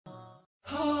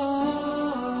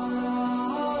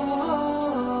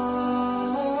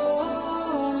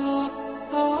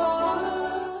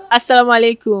Assalamu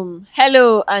alaikum.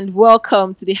 Hello and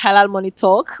welcome to the Halal Money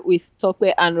Talk with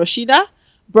Tope and Rashidat,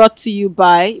 brought to you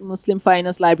by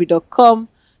MuslimFinanceLibrary.com,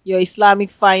 your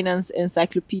Islamic finance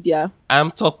encyclopedia.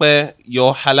 I'm Tope,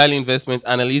 your halal investment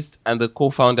analyst and the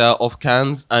co-founder of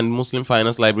CANS and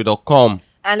MuslimFinanceLibrary.com.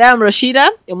 And I'm Rashida,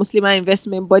 your Muslim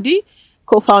investment body,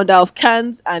 co-founder of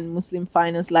CANS and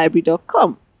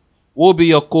MuslimFinanceLibrary.com. We'll be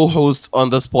your co-host on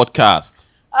this podcast.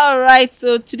 All right,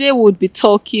 so today we'll be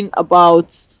talking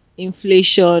about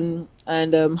inflation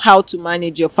and how to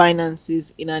manage your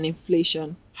finances in an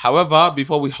inflation. However,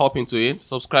 before we hop into it,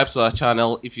 subscribe to our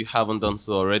channel if you haven't done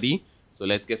so already. So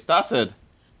let's get started.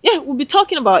 Yeah, we'll be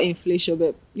talking about inflation,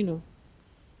 but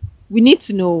we need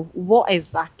to know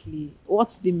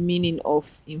what's the meaning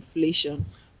of inflation.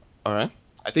 All right.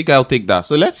 I think I'll take that.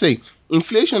 So let's say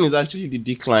inflation is actually the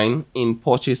decline in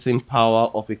purchasing power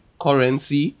of a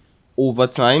currency over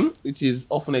time, which is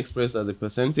often expressed as a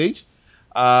percentage.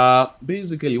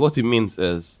 Basically, what it means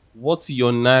is what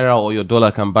your naira or your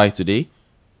dollar can buy today,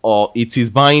 or it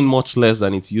is buying much less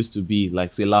than it used to be,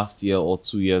 like say last year or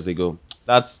 2 years ago.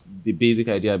 That's the basic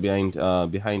idea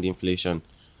behind inflation.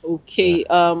 Okay.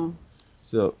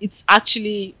 So It's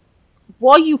actually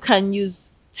what you can use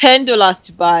 $10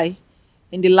 to buy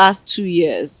in the last 2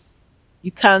 years.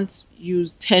 You can't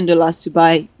use $10 to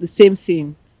buy the same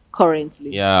thing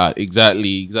currently. yeah,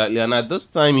 exactly. And at this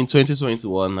time in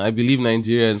 2021, I believe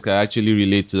Nigerians can actually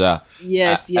relate to that.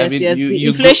 Yes, I yes, mean, yes. you- The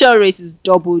you go- inflation rate is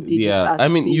double digits. Yeah, as I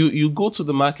we mean, speak. you go to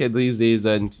the market these days,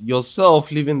 and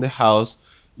yourself leaving the house,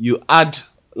 you add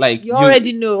like You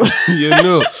already know. you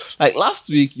know, like last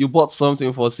week you bought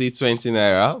something for say 20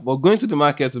 naira, but going to the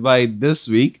market to buy it this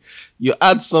week, you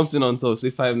add something on top, say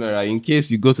 5 naira, in case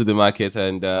you go to the market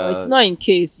and It's not in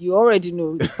case. You already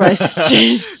know the price has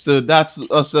changed. so that's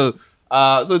also.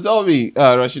 So tell me,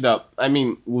 Rashida. I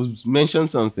mean, we mentioned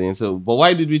something. So, but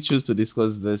why did we choose to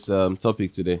discuss this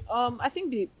topic today? I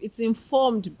think it's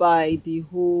informed by the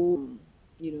whole,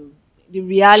 the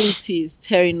reality is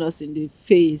tearing us in the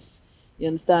face. You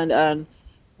understand? And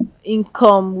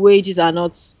wages are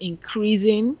not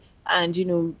increasing,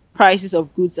 and prices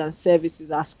of goods and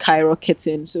services are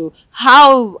skyrocketing. So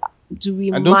how do we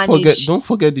And manage don't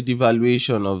forget the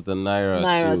devaluation of the naira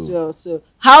naira as too. well? So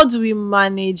how do we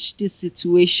manage this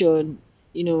situation?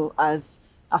 As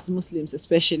Muslims,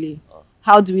 especially,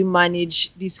 how do we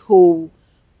manage this whole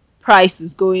price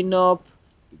is going up,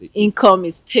 income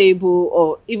is stable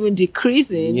or even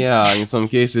decreasing? Yeah, in some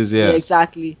cases, Yeah, yes.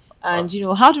 exactly. And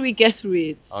how do we get through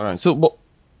it? All right. So, but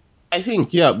I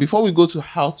think, yeah, before we go to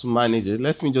how to manage it,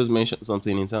 let me just mention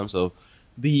something in terms of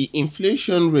the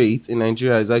inflation rate in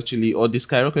Nigeria is actually, or the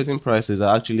skyrocketing prices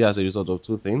are actually as a result of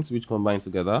two things which combine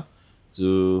together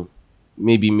to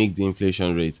maybe make the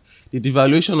inflation rate. The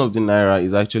devaluation of the naira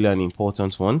is actually an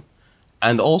important one.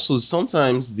 And also,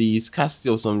 sometimes the scarcity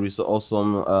of or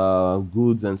some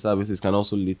goods and services can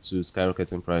also lead to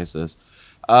skyrocketing prices.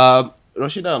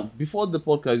 Rashida, before the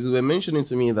podcast, you were mentioning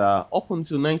to me that up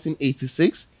until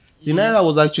 1986, the naira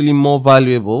was actually more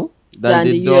valuable than Than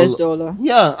the the dollar. US dollar.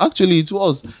 Yeah, actually, it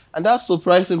was, and that's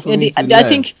surprising for Yeah, me to I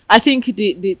learn. think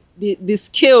the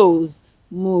scales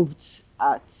moved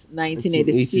at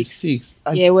 1986. 1986.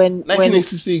 Yeah, when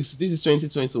 1986. This is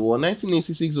 2021.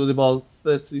 1986 was about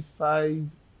 35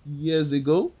 years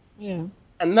ago. yeah,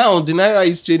 And now the naira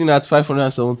is trading at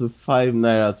 575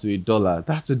 naira to a dollar.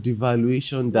 That's a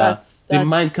devaluation that the that's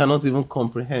mind cannot even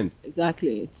comprehend.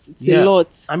 exactly. It's Yeah. a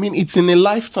lot. I mean, it's in a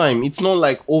lifetime. It's not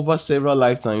like over several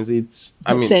lifetimes.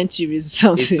 I mean, Centuries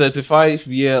or a something.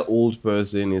 35-year-old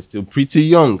person is still pretty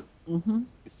young. Hmm.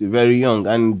 It's still very young.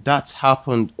 And that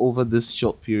happened over this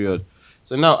short period.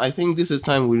 So now I think this is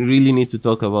time we really need to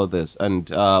talk about this and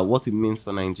what it means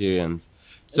for Nigerians.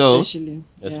 So, Especially.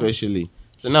 Yeah. especially.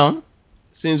 So now,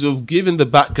 since we've given the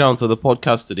background to the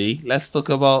podcast today, let's talk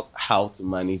about how to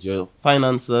manage your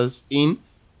finances in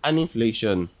an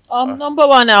inflation. Number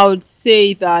one, I would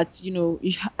say that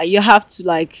you have to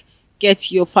like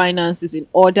get your finances in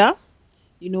order.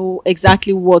 You know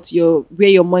exactly where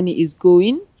your money is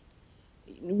going.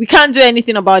 We can't do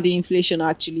anything about the inflation.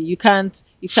 Actually, you can't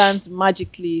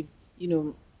magically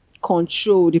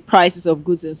control the prices of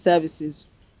goods and services.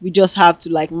 We just have to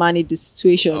like manage the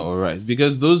situation. All right,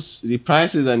 because the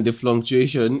prices and the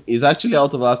fluctuation is actually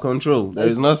out of our control. There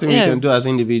is nothing we Yeah. can do as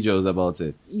individuals about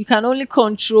it. You can only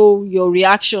control your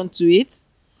reaction to it,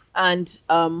 and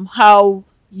how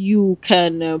you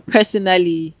can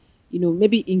personally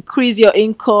maybe increase your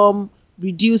income,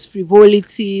 reduce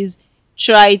frivolities,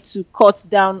 try to cut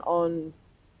down on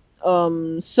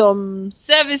some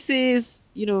services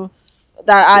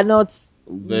that So are not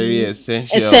very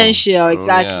essential. essential, Oh,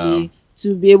 exactly, yeah.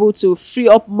 to be able to free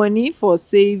up money for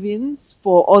savings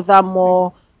for other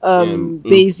more In,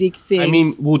 basic I mean,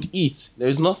 things. would eat. There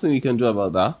is nothing we can do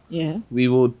about that. Yeah. We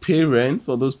would pay rent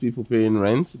for those people paying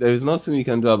rent. There is nothing we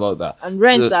can do about that. And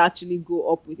rents So, actually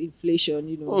go up with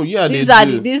inflation. oh yeah, they These are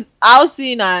the do. this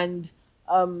housing and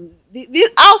this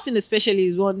housing especially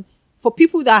is one for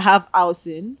people that have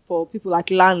housing, for people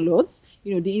like landlords.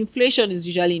 The inflation is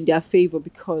usually in their favor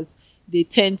because they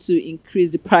tend to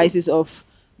increase the prices of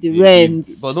the But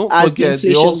rents don't as the forget, they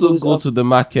inflation also goes go up. to the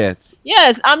market.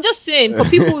 Yes, I'm just saying for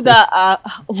people that are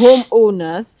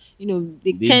homeowners,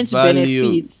 they the tend to value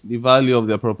benefit. the value of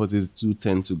their properties do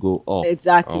tend to go up.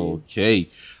 Exactly. Okay.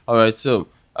 All right. So,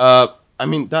 I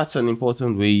mean, that's an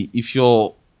important way. If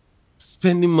you're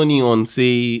spending money on,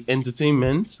 say,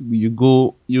 entertainment,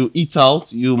 you eat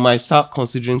out, you might start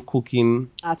considering cooking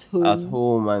At at home,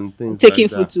 home and things taking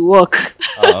like food that. to work.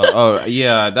 Oh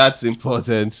yeah, that's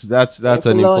important. Yeah, That's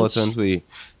for an lunch. important way.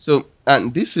 So,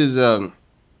 and this is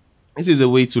a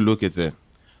way to look at it.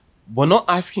 We're not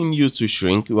asking you to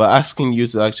shrink, we're asking you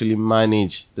to actually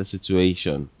manage the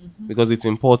situation because it's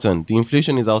important. The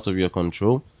inflation is out of your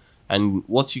control, and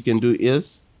what you can do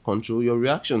is control your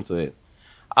reaction to it.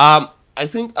 I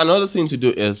think another thing to do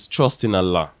is trust in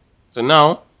Allah. So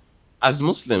now, as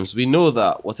Muslims, we know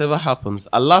that whatever happens,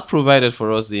 Allah provided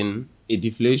for us in a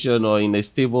deflation or in a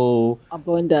stable,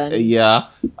 Abundance. yeah.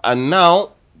 And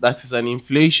now that is an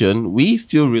inflation, we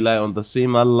still rely on the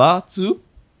same Allah to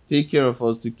take care of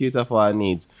us, to cater for our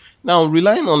needs. Now,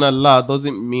 relying on Allah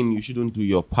doesn't mean you shouldn't do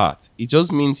your part. It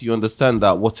just means you understand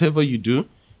that whatever you do,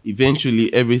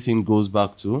 eventually everything goes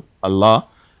back to Allah.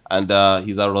 And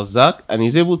He's a Razak, and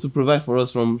He's able to provide for us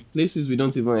from places we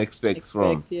don't even expect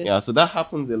from. Expect, Yeah, yes. so that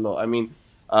happens a lot. I mean,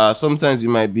 sometimes you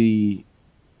might be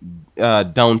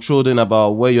downtrodden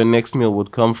about where your next meal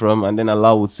would come from, and then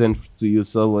Allah would send to you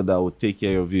someone that would take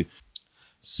care of you.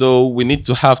 So we need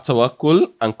to have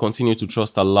tawakkul and continue to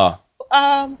trust Allah.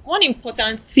 One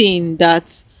important thing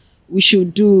that we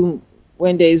should do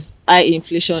when there is high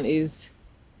inflation is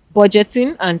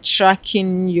budgeting and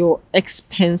tracking your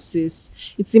expenses.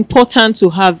 It's important to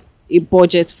have a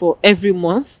budget for every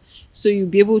month so you'll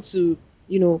be able to,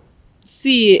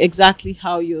 see exactly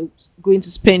how you're going to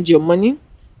spend your money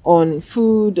on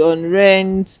food, on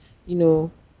rent,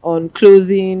 on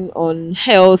clothing, on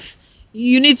health.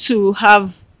 You need to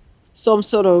have some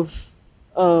sort of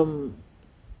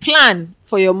plan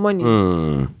for your money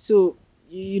Hmm. so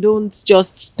you don't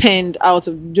just spend out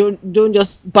of don't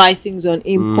just buy things on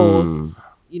impulse.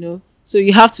 Hmm. So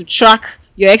you have to track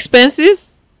your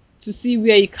expenses to see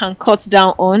where you can cut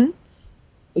down on,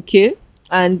 okay,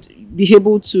 and be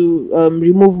able to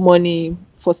remove money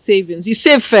for savings. You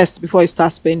save first before you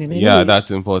start spending Yeah, anyways.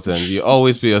 that's important. You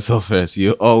always pay yourself first.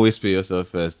 You always pay yourself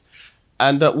first.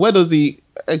 And where does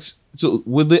so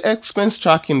will the expense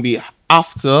tracking be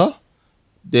after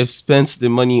they've spent the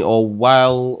money, or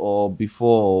while, or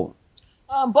before?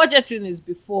 Budgeting is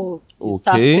before you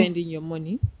start Okay. spending your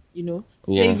money. Yeah.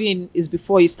 Saving is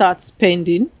before you start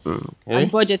spending, and Okay.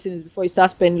 budgeting is before you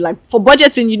start spending. Like for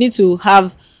budgeting, you need to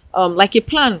have like a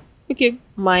plan. Okay,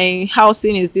 my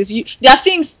housing is this. There are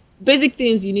things, basic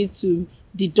things you need to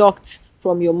deduct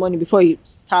from your money before you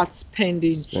start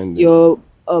spending. Spending. Your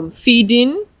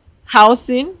feeding,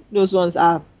 housing, those ones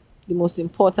are the most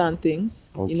important things.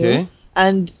 Okay.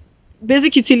 And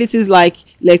basic utilities like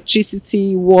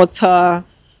electricity, water.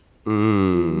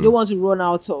 You don't want to run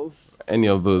out of Any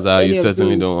of those, you any of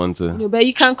certainly those. don't want to. But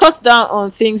you can cut down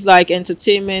on things like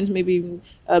entertainment, maybe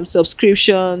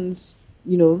subscriptions.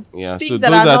 Yeah, so Things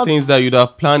that those are are not. things that you'd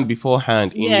have planned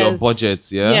beforehand in your Yes,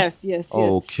 budget, yeah? yes.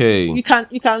 Okay. You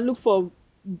can look for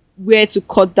where to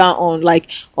cut down on,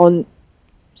 like on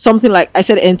something like I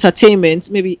said, entertainment,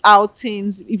 maybe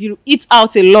outings. If you eat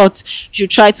out a lot, you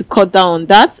should try to cut down on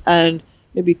that and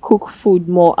maybe cook food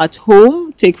more at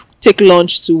home. Take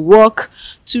lunch to work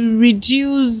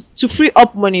to free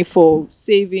up money for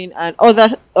saving and other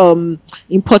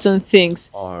important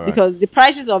things, All right. because the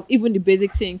prices of even the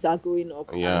basic things are going up,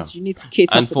 Yeah. and you need to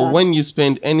cater And for for that. when you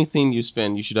spend anything you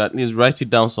spend, you should at least write it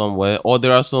down somewhere. Or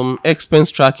there are some expense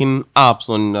tracking apps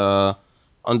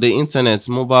on the internet,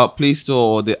 mobile Play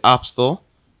Store or the App Store.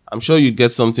 I'm sure you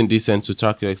get something decent to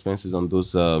track your expenses on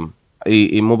those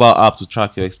a mobile app to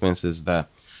track your expenses there.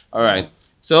 All right.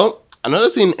 So another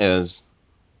thing is,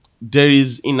 there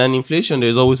is, in an inflation,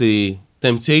 there's always a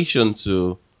temptation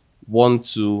to want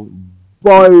to,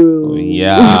 Borrow.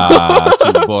 yeah,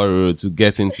 to borrow, to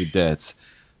get into debt.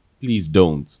 Please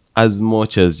don't, as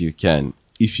much as you can.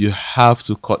 If you have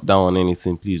to cut down on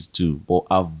anything, please do, but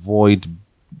avoid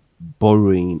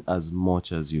borrowing as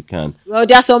much as you can. Well,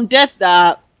 there are some debts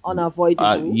that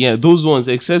unavoidable. Yeah, those ones,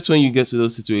 except when you get to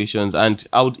those situations. And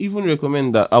I would even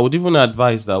recommend that, I would even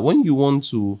advise that when you want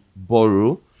to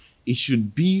borrow, it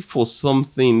should be for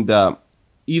something that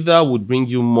either would bring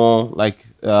you more, like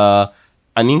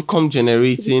an income Could be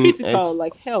generating. critical,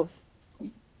 like health.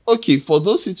 Okay, for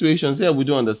those situations, yeah, we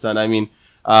do understand. I mean,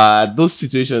 those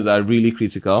situations are really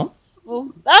critical. Well,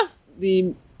 that's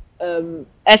the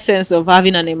essence of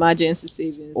having an emergency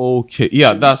savings. Okay, You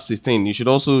yeah, know, that's the thing. You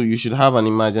should have an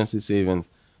emergency savings.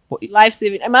 But it's life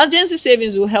saving. Emergency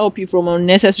savings will help you from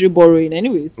unnecessary borrowing,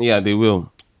 anyways. yeah, they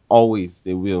will. Always,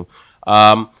 they will.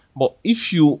 But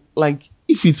if you like,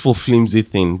 if it's for flimsy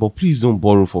thing, but please don't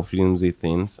borrow for flimsy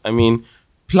things. I mean,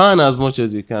 plan as much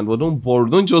as you can, but don't borrow.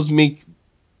 Don't just make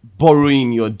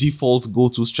borrowing your default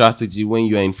go-to strategy when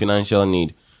you are in financial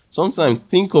need. Sometimes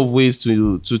think of ways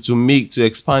to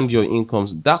expand your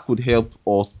incomes. That could help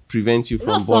or prevent you Not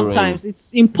from borrowing. sometimes.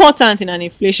 It's important in an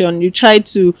inflation. You try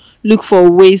to look for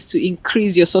ways to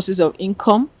increase your sources of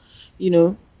income. You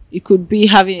know, it could be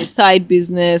having a side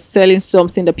business, selling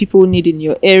something that people need in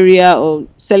your area, or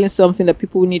selling something that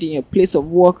people need in your place of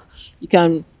work. You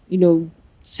can,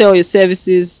 sell your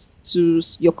services to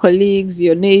your colleagues,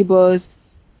 your neighbors.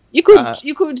 You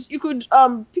could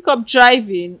Uh, pick up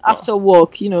driving after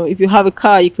work. If you have a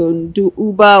car, you can do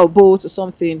Uber or Bolt or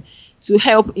something to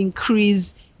help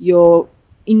increase your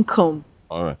income.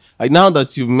 All right. Like now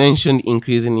that you've mentioned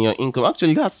increasing your income,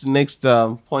 actually, that's the next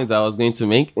point I was going to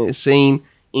make, saying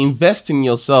invest in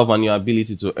yourself and your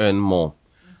ability to earn more.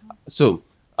 So,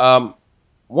 um,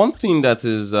 one thing that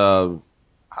is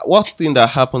one thing that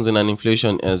happens in an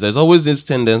inflation is there's always this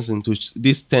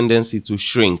tendency to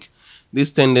shrink,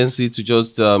 this tendency to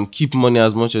just keep money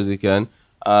as much as you can,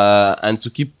 and to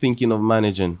keep thinking of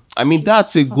managing. I mean,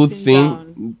 that's a good Cutting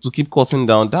down. thing to keep cutting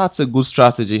down. That's a good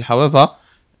strategy. However,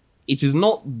 it is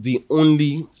not the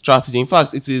only strategy. In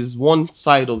fact, it is one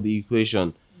side of the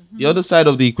equation. The other side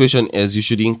of the equation is you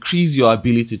should increase your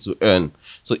ability to earn.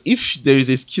 So if there is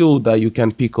a skill that you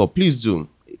can pick up, please do.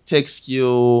 A tech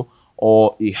skill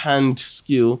or a hand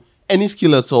skill, any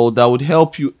skill at all that would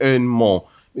help you earn more.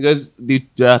 Because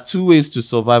there are two ways to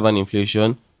survive an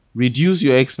inflation: reduce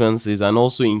your expenses and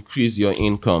also increase your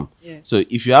income. So Yes.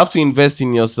 if you have to invest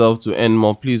in yourself to earn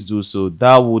more, please do so.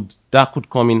 That could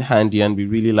come in handy and be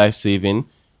really life saving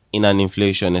in an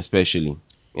inflation, especially.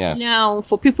 Yes. Now,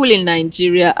 for people in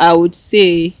Nigeria, I would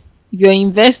say if you're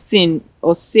investing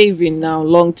or saving now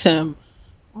long term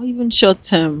or even short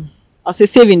term, I'll say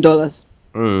saving dollars.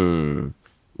 Hmm.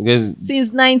 Because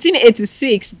Since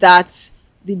 1986, that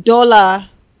the dollar,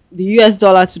 the US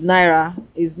dollar to naira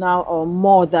is now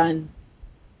more than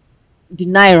the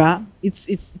naira. It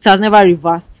has never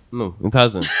reversed. no, it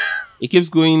hasn't. It keeps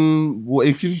going.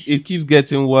 It keeps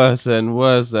getting worse and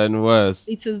worse and worse.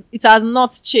 It has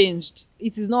not changed.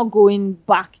 It is not going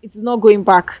back. It is not going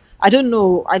back. I don't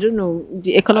know.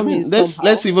 The I economy mean, is let's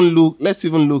somehow. even look. Let's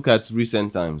even look at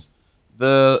recent times.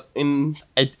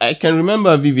 I can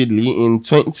remember vividly in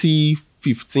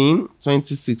 2015,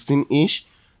 2016 ish.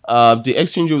 The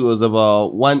exchange rate was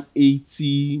about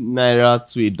 180 naira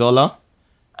to a dollar,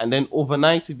 and then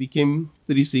overnight it became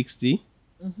 360.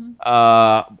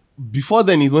 Uh, Before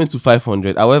then it went to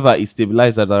 500. However, it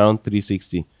stabilized at around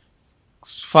 360.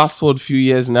 Fast forward a few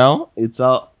years now,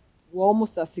 We're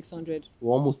almost at 600.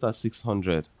 we're almost at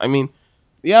 600. I mean,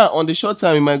 yeah, on the short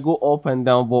term it might go up and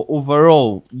down, but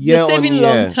overall, If you're year on saving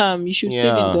long year, term, you should save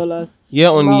in yeah, dollars, year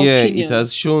in on my year, it opinion.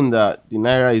 has shown that the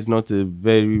naira is not a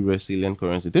very resilient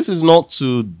currency. This is not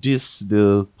to diss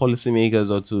the policymakers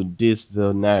or to diss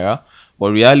the naira,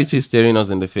 but reality is staring us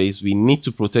in the face. We need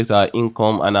to protect our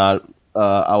income and our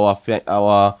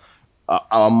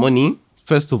money.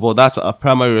 First of all, that's our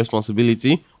primary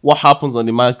responsibility. What happens on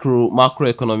the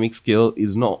macroeconomic scale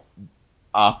is not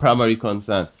our primary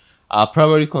concern. Our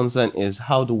primary concern is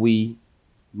how do we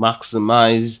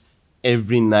maximize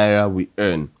every naira we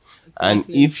earn. And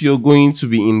Exactly. if you're going to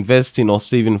be investing or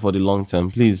saving for the long term,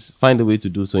 please find a way to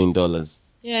do so in dollars.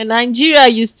 Yeah, Nigeria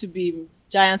used to be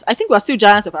giant. I think we're still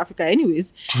giants of Africa,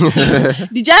 anyways. So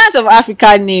the giants of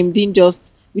Africa name didn't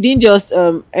just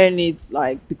earn it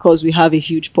like because we have a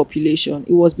huge population.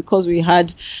 It was because we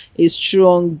had a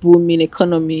strong booming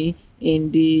economy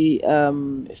in the 70s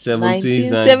and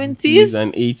 70s 1970s.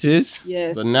 and 80s. But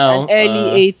Yes, and now,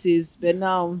 early 80s. But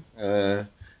now, uh,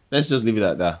 let's just leave it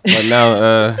at that. But now,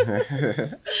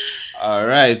 all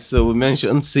right. So we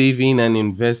mentioned saving and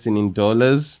investing in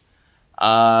dollars.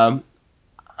 Um,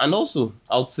 and also,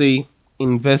 I would say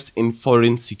invest in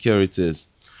foreign securities.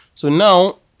 So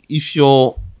now, if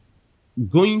you're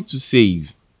going to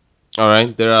save, all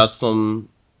right, there are some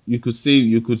you could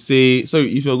say,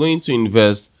 sorry, if you're going to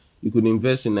invest, You could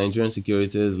invest in Nigerian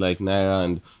securities like Naira.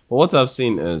 And but what I've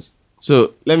seen is,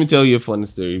 so let me tell you a funny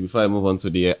story before I move on to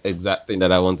the exact thing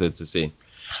that I wanted to say.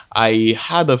 I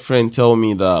had a friend tell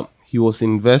me that he was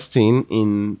investing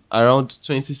in around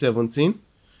 2017.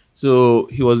 So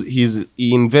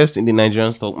he invests in the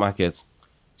Nigerian stock market.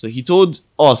 So he told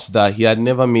us that he had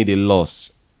never made a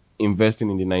loss investing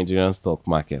in the Nigerian stock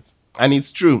market. And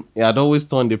it's true, he had always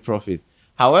turned a profit.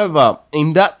 However,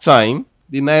 in that time,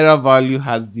 the naira value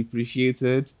has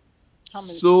depreciated How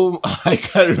many so I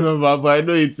can't remember, but I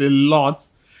know it's a lot.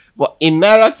 But in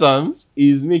naira terms,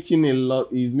 he's making a lot.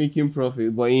 He's making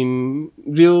profit. But in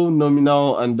real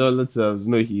nominal and dollar terms,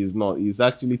 no, he is not. He's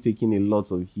actually taking a lot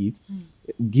of heat,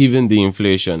 given the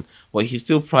inflation. But he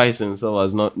still prices himself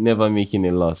as not never making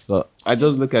a loss. But I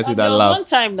just look at it There and was laugh. one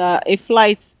time that a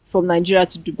flight from Nigeria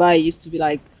to Dubai used to be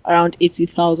like around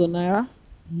 80,000 naira.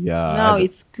 Yeah, Now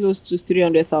it's close to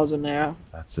 300,000 naira.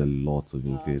 that's a lot of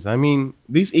increase. I mean,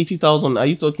 this 80,000. Are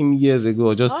you talking years ago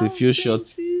or just a few short?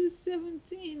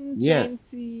 2017, Yeah,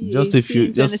 just a few,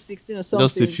 2016 or just a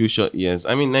something. few short years.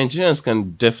 I mean, Nigerians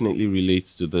can definitely relate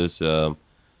to this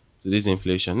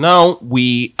inflation. Now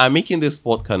we are making this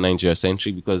podcast Nigeria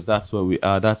centric because that's where we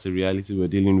are. That's the reality we're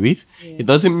dealing with. It Yes.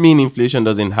 doesn't mean inflation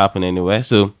doesn't happen anywhere.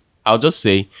 So I'll just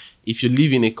say, if you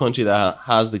live in a country that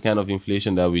has the kind of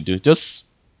inflation that we do, just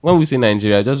when we say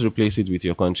Nigeria, just replace it with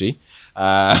your country.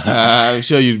 I'm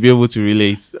sure you'd be able to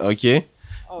relate. Okay,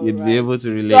 All you'd be right. able to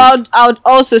So relate. I would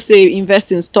also say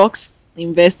invest in stocks,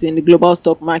 invest in the global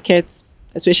stock market,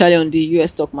 especially on the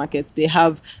US stock market. They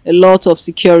have a lot of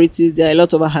securities. There are a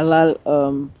lot of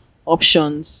halal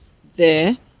options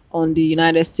there on the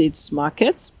United States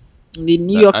market. The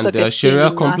New York And Stock Exchange, the Sharia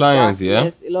Nasdaq, compliance, yeah.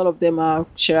 yes, a lot of them are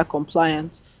Sharia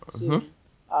compliant. Mhm. So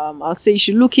I'll say you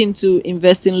should look into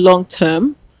investing long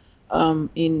term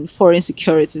in foreign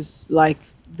securities like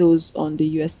those on the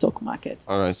US stock market.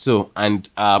 All right. So, and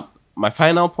my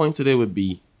final point today would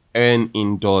be earn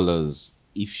in dollars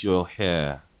if you're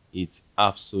here. It's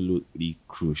absolutely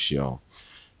crucial.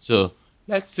 So,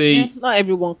 let's Yeah, say not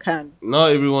everyone can.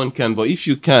 not everyone can, but if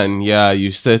you can, yeah,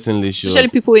 you certainly Especially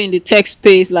should. people in the tech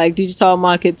space like digital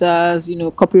marketers,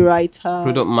 Product copywriters,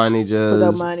 product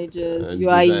managers, managers,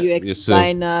 UI, design. UX Yes, so.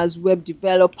 designers, web Or if you're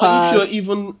developers.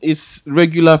 even a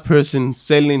regular person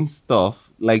selling stuff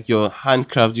like your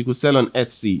handcraft, you could sell on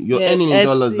Etsy. You're Yeah, earning in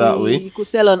dollars that way. Etsy. You could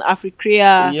sell on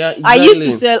Africrea. Yeah, I used to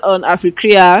exactly. sell on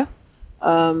Africrea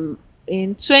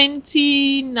in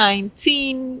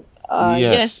 2019. Yes,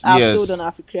 Yes, I've sold on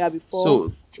yes. Africrea before.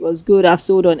 So It was good. I've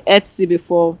sold on Etsy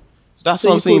before. that's So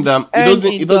what I'm you saying. could That it earn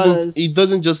doesn't, in dollars, it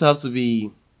doesn't just have to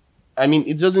be. I mean,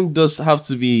 it doesn't just have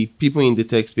to be people in the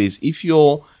tech space. If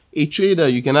you're a trader,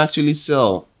 you can actually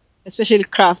sell, especially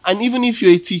and crafts. even if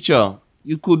you're a teacher,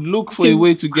 you could look You for a can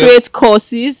way to get. create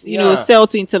courses, Yeah. sell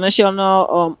to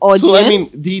international So I mean,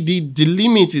 audience. the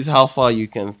limit is how far you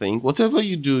can think. Whatever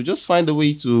you do, just find a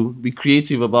way to be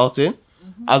creative about it,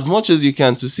 as much as you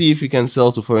can, to see if you can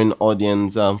sell to foreign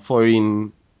audience,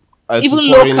 foreign to Even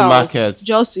foreign locals, markets.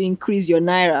 just to increase your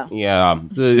naira. Yeah.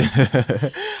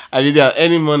 I mean, yeah,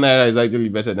 any more naira is actually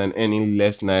better than any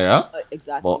less naira. But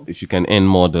Exactly. if you can earn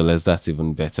more dollars, that's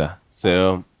even better.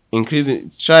 So increase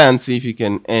it. Try and see if you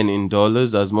can earn in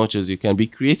dollars as much as you can. Be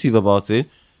creative about it.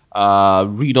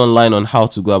 Read online on how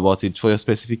to go about it for your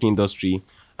specific industry.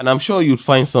 And I'm sure you'll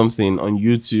find something on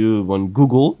YouTube, on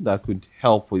Google that could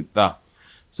help with that.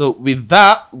 So with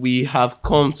that, we have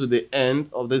come to the end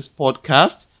of this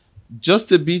podcast.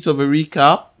 Just a bit of a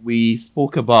recap. We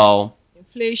spoke about,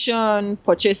 Inflation,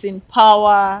 purchasing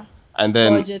power, and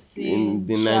then in budgeting,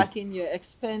 the tracking your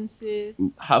expenses.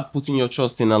 have putting your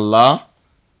trust in Allah,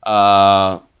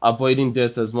 avoiding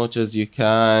debt as much as you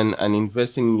can, and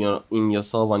investing in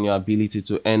yourself and your ability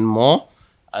to earn more,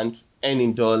 and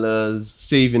earning dollars,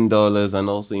 saving dollars, and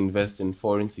also invest in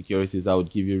foreign securities that would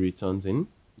give you returns in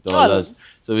dollars. Dollars.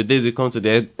 So with this, we come to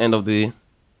the end of the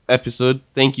episode.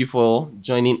 Thank you for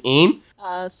joining in.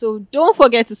 So don't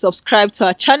forget to subscribe to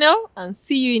our channel and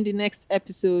see you in the next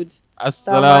episode. Assalamu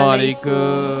Assalamu alaikum.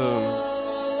 alaikum.